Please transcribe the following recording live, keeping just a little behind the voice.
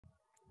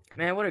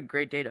Man, what a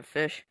great day to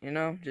fish, you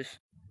know? Just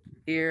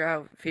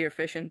out here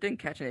fishing. Didn't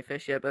catch any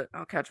fish yet, but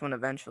I'll catch one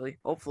eventually.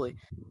 Hopefully.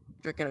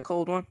 Drinking a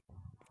cold one.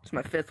 It's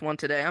my 5th one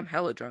today. I'm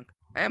hella drunk.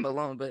 I am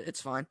alone, but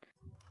it's fine.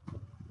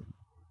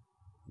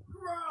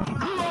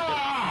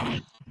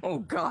 Oh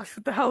gosh,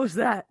 what the hell is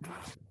that?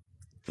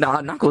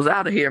 Nah, Knuckles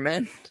out of here,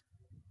 man.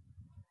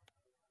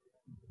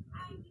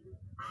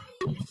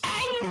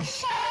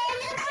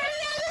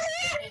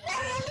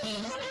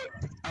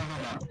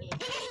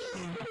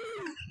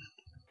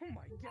 Oh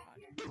my god.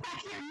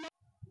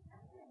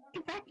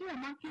 Get back here,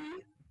 monkey.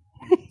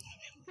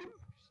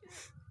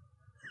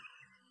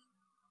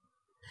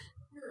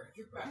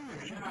 Get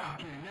back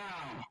here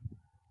now.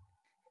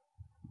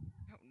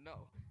 Oh no.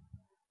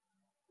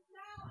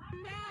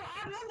 No,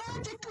 I'm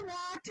allergic to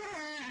water.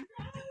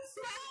 No,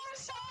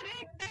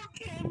 Sonic, don't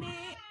kill me.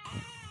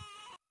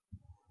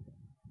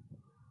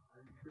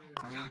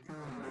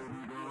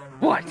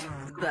 What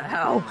the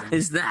hell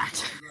is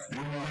that?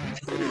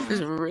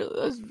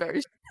 That's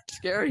very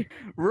scary.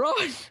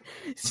 Run!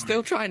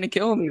 Still trying to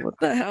kill me. What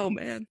the hell,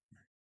 man?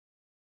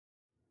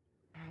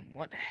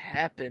 What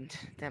happened?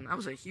 Damn, that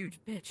was a huge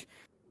bitch.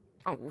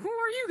 Oh, who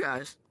are you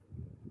guys?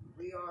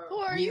 Who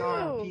are you? We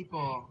are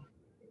people.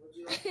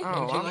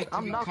 Oh, Would you like to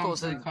I'm become Knuckles.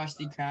 some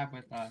Krusty Krab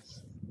with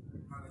us?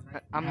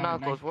 I'm Have a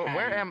Knuckles. nice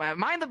Where time. am I?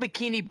 Am I in the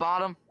Bikini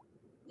Bottom?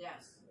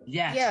 Yes.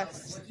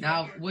 Yes.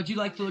 Now, would you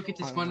like to look at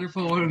this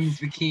wonderful woman's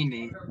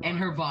bikini and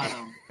her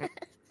bottom?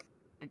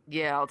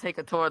 Yeah, I'll take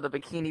a tour of the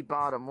Bikini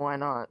Bottom. Why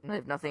not? I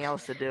have nothing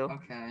else to do.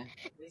 Okay.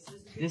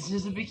 This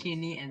is the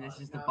bikini and this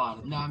is the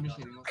bottom. No, I'm just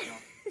kidding. Let's go.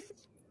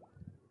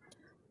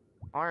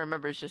 All I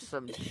remember is just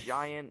some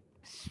giant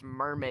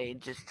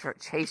mermaid just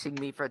chasing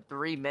me for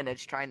 3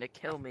 minutes, trying to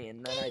kill me,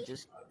 and then I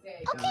just.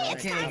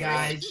 Okay,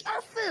 guys. Eat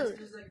our food.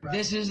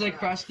 This is the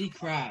Krusty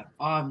Krab.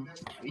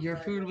 Your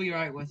food will be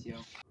right with you.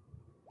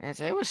 And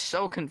it was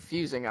so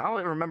confusing. All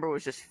I remember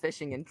was just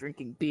fishing and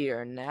drinking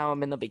beer, and now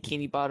I'm in the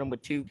Bikini Bottom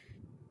with 2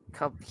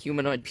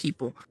 humanoid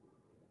people.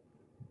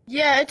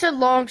 Yeah, it's a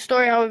long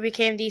story how we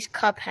became these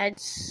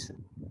Cupheads.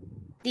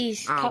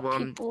 These cup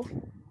people.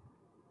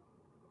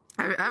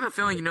 I have a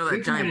feeling you know that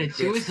We giant committed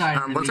bitch.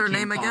 suicide and What's her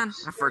became name again?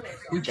 cups. I forgot.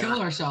 We killed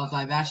ourselves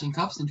by bashing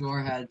cups into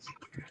our heads.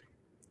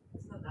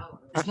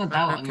 That's not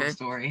that long of a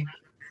story.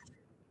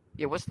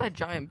 Yeah, what's that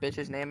giant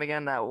bitch's name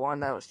again? That one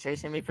that was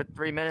chasing me for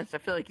 3 minutes? I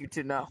feel like you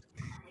 2 know.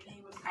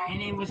 Her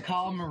name was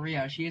Cala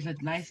Maria. She is a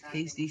nice,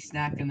 tasty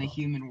snack in the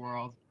human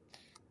world.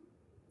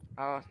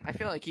 I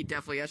feel like he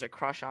definitely has a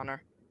crush on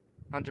her.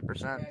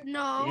 100%.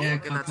 No. Yeah,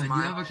 Okay, that's Cuphead, you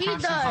mine. have a He crush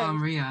on does. Cala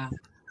Maria.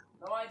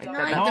 No, No,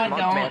 I don't.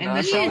 Mugman, In the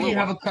that's show, the you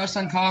have one. a crush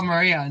on Cala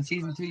Maria. In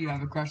season 2, you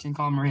have a crush on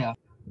Cala Maria.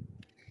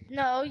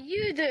 No,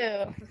 you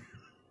do.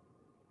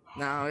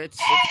 No, it's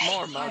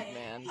more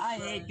Mugman. I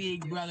hate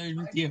being brothers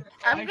with you.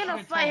 I'm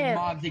gonna fight him.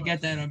 Mom to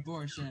get that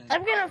abortion.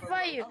 I'm gonna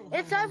fight you.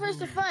 It's time for us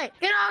to fight.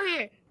 Get out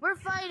here. We're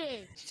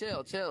fighting.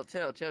 Chill.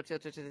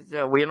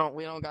 We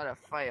don't gotta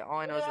fight. All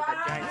I know is that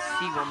that giant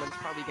sea woman's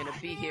probably gonna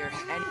be here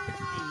any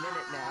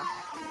minute now.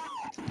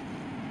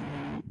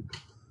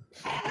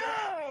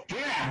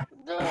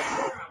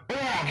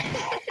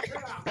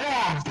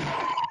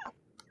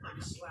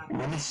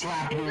 Let me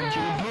slap you into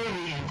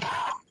oblivion.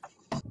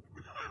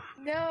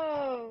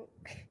 No.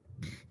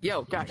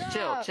 Yo, guys,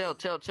 Stop. chill.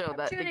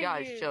 Shooting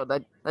you. Chill.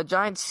 That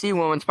giant sea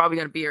woman's probably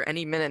gonna be here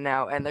any minute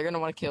now, and they're gonna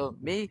want to kill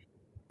me,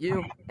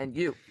 you, and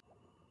you.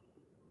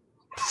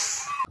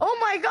 Oh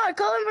my God,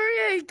 Colin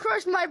Maria, he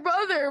crushed my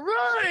brother.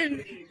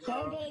 Run.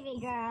 Go, baby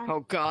girl. Oh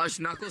gosh,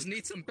 Knuckles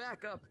needs some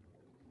backup.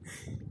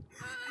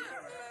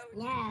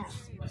 No.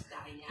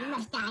 You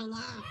must die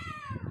now.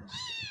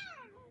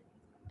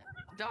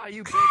 Die,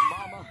 you big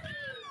mama.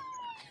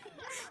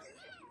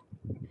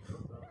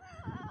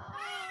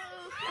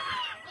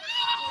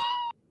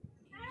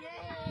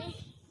 Yay.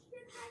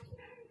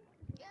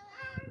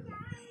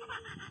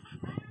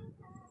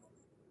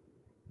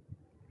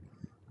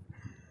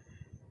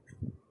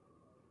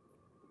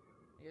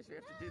 I guess we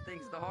have to do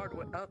things the hard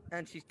way. Oh,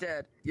 and she's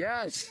dead.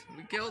 Yes,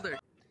 we killed her.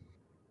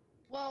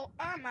 Well,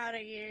 I'm out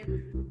of here.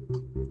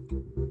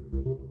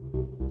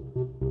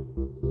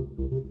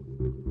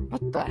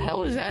 What the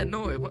hell is that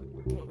noise?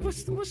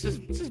 What's this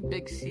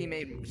big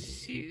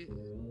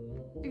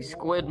big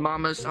squid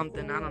mama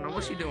something? I don't know.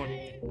 What's she doing?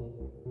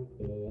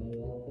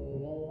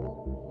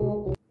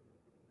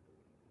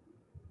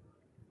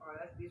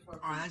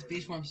 Oh, that's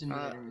Beast Farm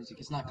Simulator music.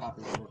 It's not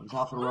copyrighted. It's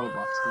off of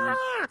Roblox,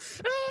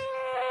 dude.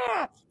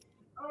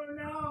 Oh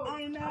no!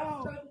 I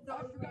know!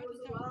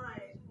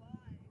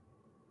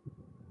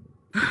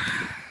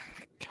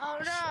 Oh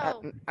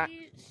no!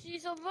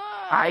 She's alive!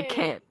 I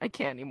can't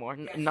anymore.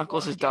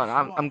 Knuckles is done.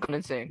 I'm going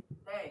insane.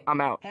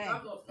 I'm out. Hey,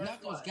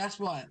 Knuckles, guess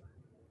what?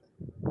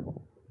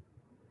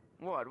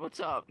 What? What's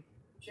up?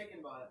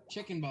 Chicken butt.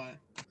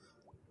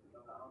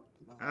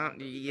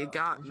 You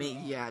got me.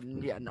 Yeah,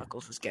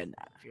 Knuckles was getting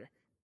out of here.